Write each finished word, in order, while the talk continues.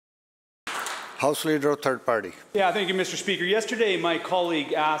House Leader of Third Party. Yeah, thank you, Mr. Speaker. Yesterday, my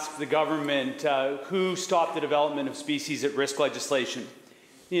colleague asked the government who stopped the development of species at risk legislation.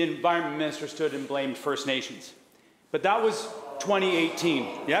 The Environment Minister stood and blamed First Nations. But that was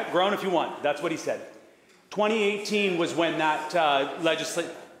 2018. Yeah, groan if you want. That's what he said. 2018 was when that legislation...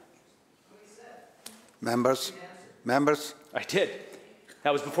 Members. I did.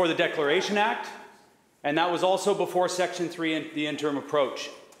 That was before the Declaration Act, and that was also before Section 3 and the interim approach.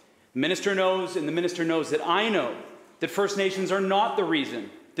 The Minister knows, and the Minister knows that I know, that First Nations are not the reason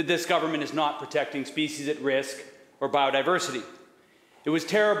that this government is not protecting species at risk or biodiversity. It was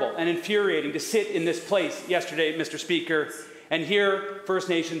terrible and infuriating to sit in this place yesterday, Mr. Speaker, and hear First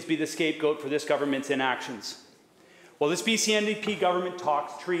Nations be the scapegoat for this government's inactions. While this BC NDP government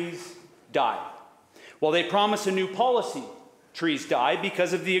talks, trees die. While they promise a new policy, trees die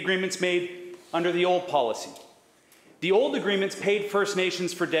because of the agreements made under the old policy. The old agreements paid First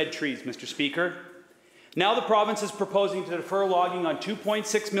Nations for dead trees, Mr. Speaker. Now the province is proposing to defer logging on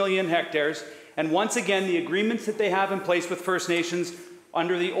 2.6 million hectares, and once again the agreements that they have in place with First Nations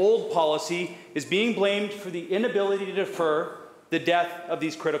under the old policy is being blamed for the inability to defer the death of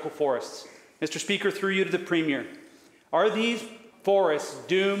these critical forests. Mr. Speaker, through you to the Premier, are these forests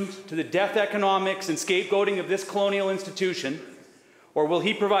doomed to the death economics and scapegoating of this colonial institution, or will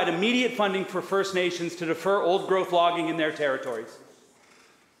he provide immediate funding for First Nations to defer old-growth logging in their territories?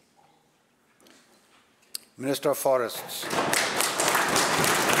 Minister of Forests.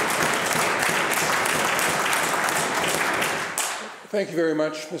 Thank you very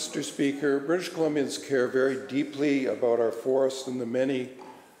much, Mr. Speaker. British Columbians care very deeply about our forests and the many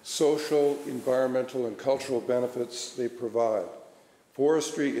social, environmental, and cultural benefits they provide.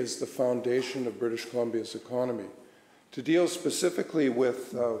 Forestry is the foundation of British Columbia's economy. To deal specifically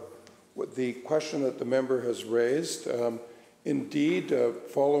with the question that the member has raised, indeed,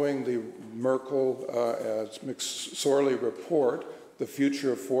 following the Merkel-McSorley report, The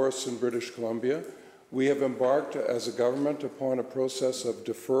Future of Forests in British Columbia, we have embarked as a government upon a process of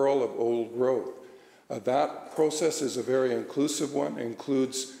deferral of old growth. That process is a very inclusive one,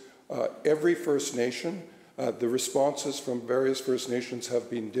 includes every First Nation. The responses from various First Nations have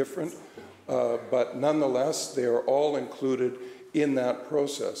been different, but nonetheless, they are all included in that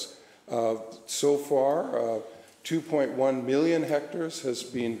process. So far, 2.1 million hectares has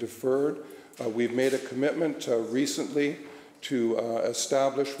been deferred. We've made a commitment recently to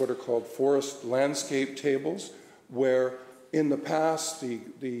establish what are called forest landscape tables, where in the past the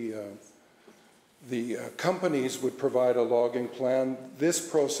companies would provide a logging plan. This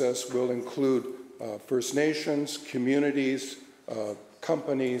process will include First Nations, communities,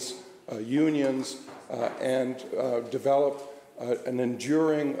 companies, unions, and develop an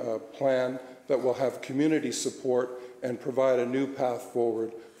enduring plan that will have community support and provide a new path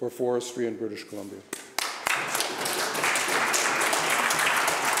forward for forestry in British Columbia.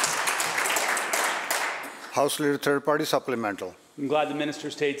 House Leader, Third Party Supplemental. I'm glad the Minister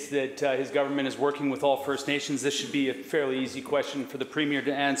states that his government is working with all First Nations. This should be a fairly easy question for the Premier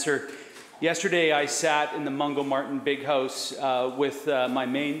to answer. Yesterday, I sat in the Mungo Martin Big House with my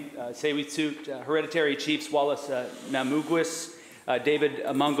main Tsleil-Waututh Hereditary Chiefs, Wallace Namugwis, David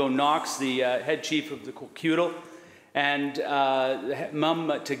Mungo Knox, the head chief of the Kwakiutl, and Mum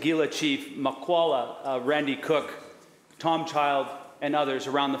Tagila Chief Makwala, Randy Cook, Tom Child, and others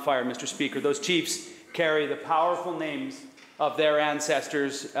around the fire, Mr. Speaker. Those chiefs carry the powerful names of their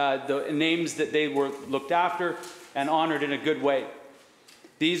ancestors, the names that they were looked after and honored in a good way.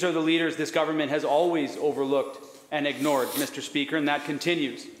 These are the leaders this government has always overlooked and ignored, Mr. Speaker, and that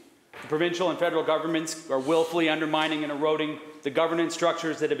continues. The provincial and federal governments are willfully undermining and eroding the governance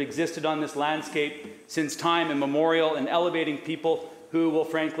structures that have existed on this landscape since time immemorial and elevating people who will,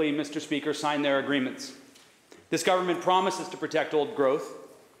 frankly, Mr. Speaker, sign their agreements. This government promises to protect old growth,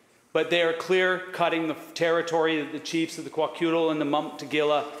 but they are clear-cutting the territory that the chiefs of the Kwakiutl and the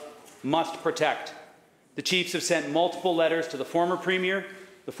Mum-Tagila must protect. The chiefs have sent multiple letters to the former Premier,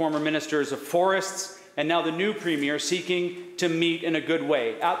 the former Ministers of Forests, and now the new Premier seeking to meet in a good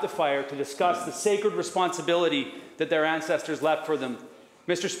way at the fire to discuss the sacred responsibility that their ancestors left for them.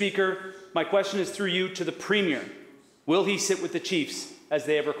 Mr. Speaker, my question is through you to the Premier. Will he sit with the chiefs as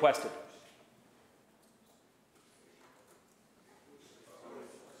they have requested?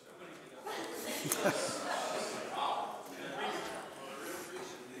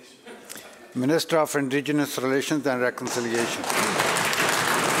 Minister of Indigenous Relations and Reconciliation.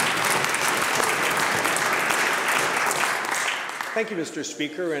 Thank you, Mr.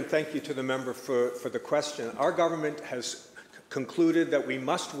 Speaker, and thank you to the member for the question. Our government has concluded that we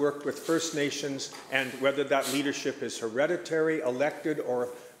must work with First Nations, and whether that leadership is hereditary, elected, or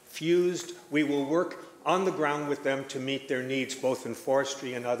fused. We will work on the ground with them to meet their needs, both in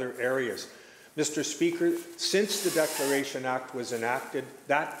forestry and other areas. Mr. Speaker, since the Declaration Act was enacted,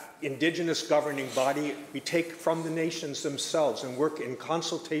 that Indigenous governing body, we take from the nations themselves and work in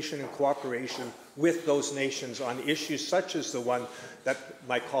consultation and cooperation with those nations on issues such as the one that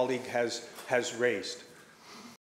my colleague has raised.